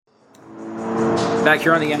Back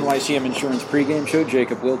here on the NYCM Insurance pregame show,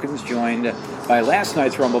 Jacob Wilkins, joined by last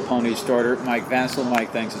night's Rumble Ponies starter, Mike Vasil.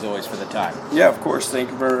 Mike, thanks as always for the time. Yeah, of course.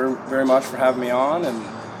 Thank you very, very much for having me on, and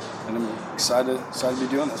I'm excited to be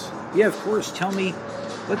doing this. Yeah, of course. Tell me,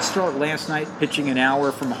 let's start last night, pitching an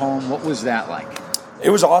hour from home. What was that like?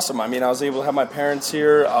 It was awesome. I mean, I was able to have my parents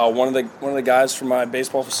here. One of the guys from my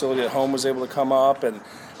baseball facility at home was able to come up, and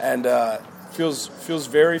feels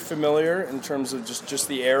very familiar in terms of just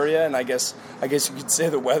the area, and I guess you could say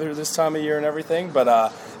the weather this time of year and everything.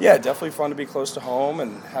 But yeah, definitely fun to be close to home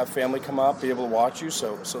and have family come up, be able to watch you.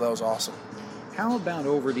 So that was awesome. How about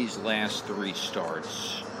over these last three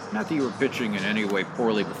starts? Not that you were pitching in any way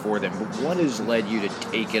poorly before them, but what has led you to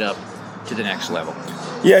take it up to the next level?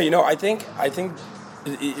 Yeah, I think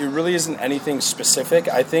it really isn't anything specific.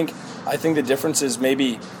 I think the difference is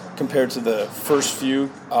maybe compared to the first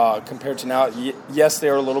few, compared to now. Yes, they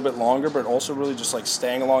are a little bit longer, but also really just like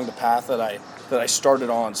staying along the path that I started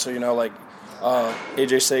on. So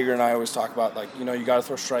AJ Sager and I always talk about you got to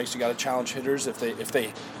throw strikes, you got to challenge hitters if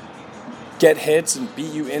they get hits and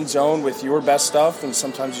beat you in zone with your best stuff, and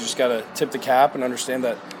sometimes you just got to tip the cap and understand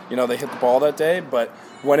that they hit the ball that day. But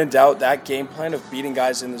when in doubt, that game plan of beating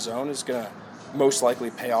guys in the zone is going to most likely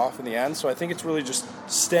pay off in the end. So I think it's really just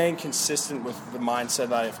staying consistent with the mindset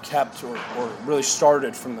that I've kept or really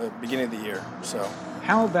started from the beginning of the year. So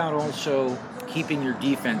how about also keeping your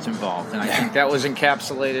defense involved? And I think that was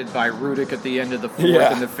encapsulated by Rudick at the end of the fourth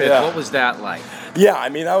and the fifth. Yeah. What was that like? Yeah, I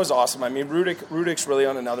mean, that was awesome. I mean, Rudick's really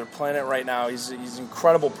on another planet right now. He's an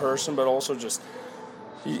incredible person, but also just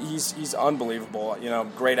he's unbelievable.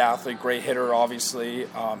 Great athlete, great hitter, obviously.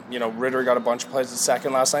 Ritter got a bunch of plays at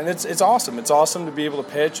second last night. It's awesome. It's awesome to be able to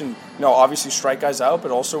pitch and obviously strike guys out,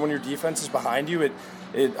 but also when your defense is behind you, it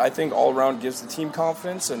I think all around gives the team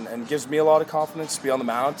confidence and gives me a lot of confidence to be on the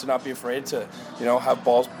mound, to not be afraid to have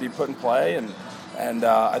balls be put in play, and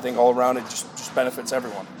I think all around it just benefits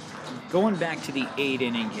everyone. Going back to the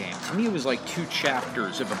 8-inning game, to me it was like two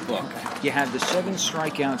chapters of a book. You had the 7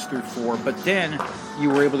 strikeouts through 4, but then you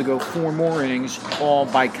were able to go 4 more innings, all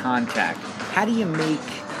by contact. How do you make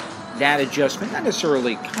that adjustment, not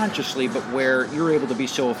necessarily consciously, but where you're able to be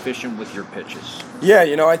so efficient with your pitches? Yeah,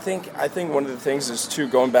 I think one of the things is, too,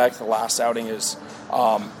 going back to the last outing is,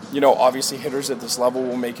 obviously hitters at this level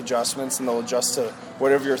will make adjustments and they'll adjust to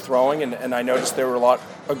whatever you're throwing. And I noticed they were a lot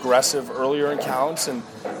aggressive earlier in counts. And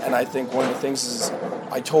I think one of the things is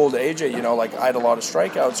I told AJ, I had a lot of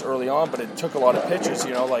strikeouts early on, but it took a lot of pitches,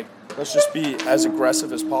 let's just be as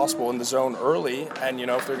aggressive as possible in the zone early. And,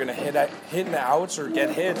 if they're going to hit in the outs or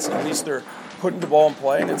get hits, at least they're putting the ball in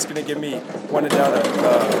play, and it's going to give me, when in doubt,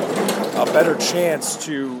 a better chance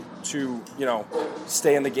to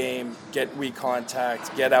stay in the game, get weak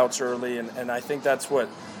contact, get outs early, and I think that's what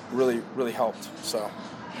really, really helped. So,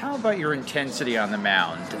 how about your intensity on the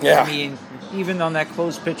mound? Yeah. I mean, even on that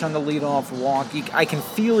close pitch on the leadoff walk, I can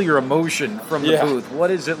feel your emotion from the booth. What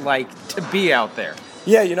is it like to be out there?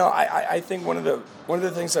 Yeah, I think one of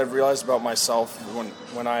the things I've realized about myself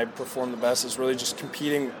when I perform the best is really just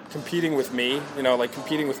competing with me.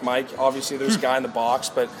 Competing with Mike. Obviously, there's a guy in the box,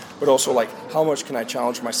 but also how much can I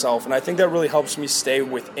challenge myself? And I think that really helps me stay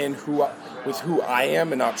within who I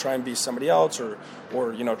am and not try and be somebody else or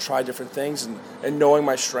try different things and knowing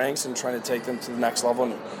my strengths and trying to take them to the next level.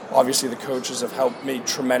 And obviously, the coaches have helped me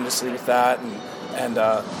tremendously with that, and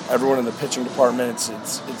everyone in the pitching department,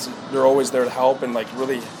 it's they're always there to help and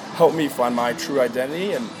really help me find my true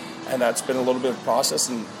identity, and that's been a little bit of a process.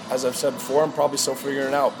 And as I've said before, I'm probably still figuring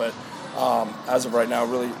it out, but as of right now,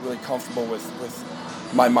 really, really comfortable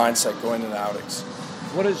with my mindset going into outings.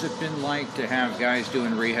 What has it been like to have guys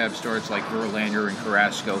doing rehab starts like Verlander and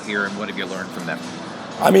Carrasco here, and what have you learned from them?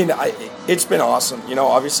 I mean, it's been awesome.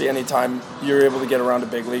 Obviously, anytime you're able to get around a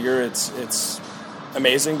big leaguer, it's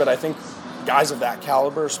amazing. But I think guys of that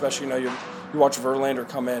caliber, especially, you watch Verlander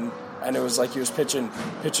come in, and it was like he was pitching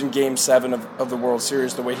Game 7 of the World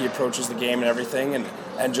Series, the way he approaches the game and everything,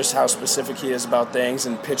 and just how specific he is about things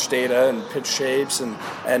and pitch data and pitch shapes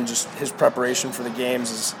and just his preparation for the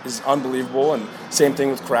games is unbelievable. And same thing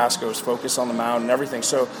with Carrasco's focus on the mound and everything.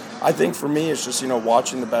 So I think for me, it's just,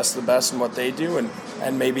 watching the best of the best and what they do,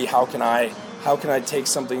 and maybe how can I take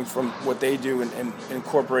something from what they do and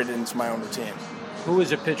incorporate it into my own routine. Who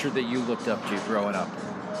was a pitcher that you looked up to growing up?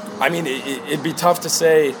 I mean, it'd be tough to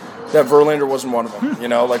say that Verlander wasn't one of them.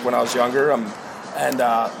 When I was younger, and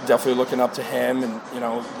definitely looking up to him, and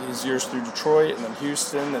his years through Detroit and then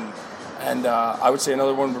Houston, and I would say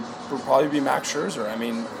another one would probably be Max Scherzer. I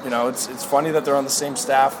mean, it's funny that they're on the same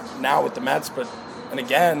staff now with the Mets, but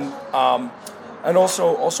and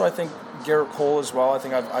also I think Garrett Cole as well. I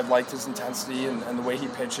think I've liked his intensity and the way he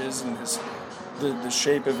pitches and the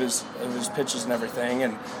shape of his pitches and everything,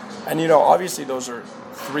 and you know, obviously those are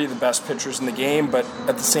three of the best pitchers in the game, but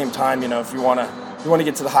at the same time, you know, if you want to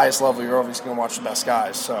get to the highest level, you're obviously going to watch the best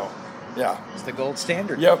guys. So, yeah. It's the gold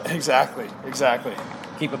standard. Yep, exactly.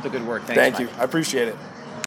 Keep up the good work. Thanks, Thank Mike. you. I appreciate it.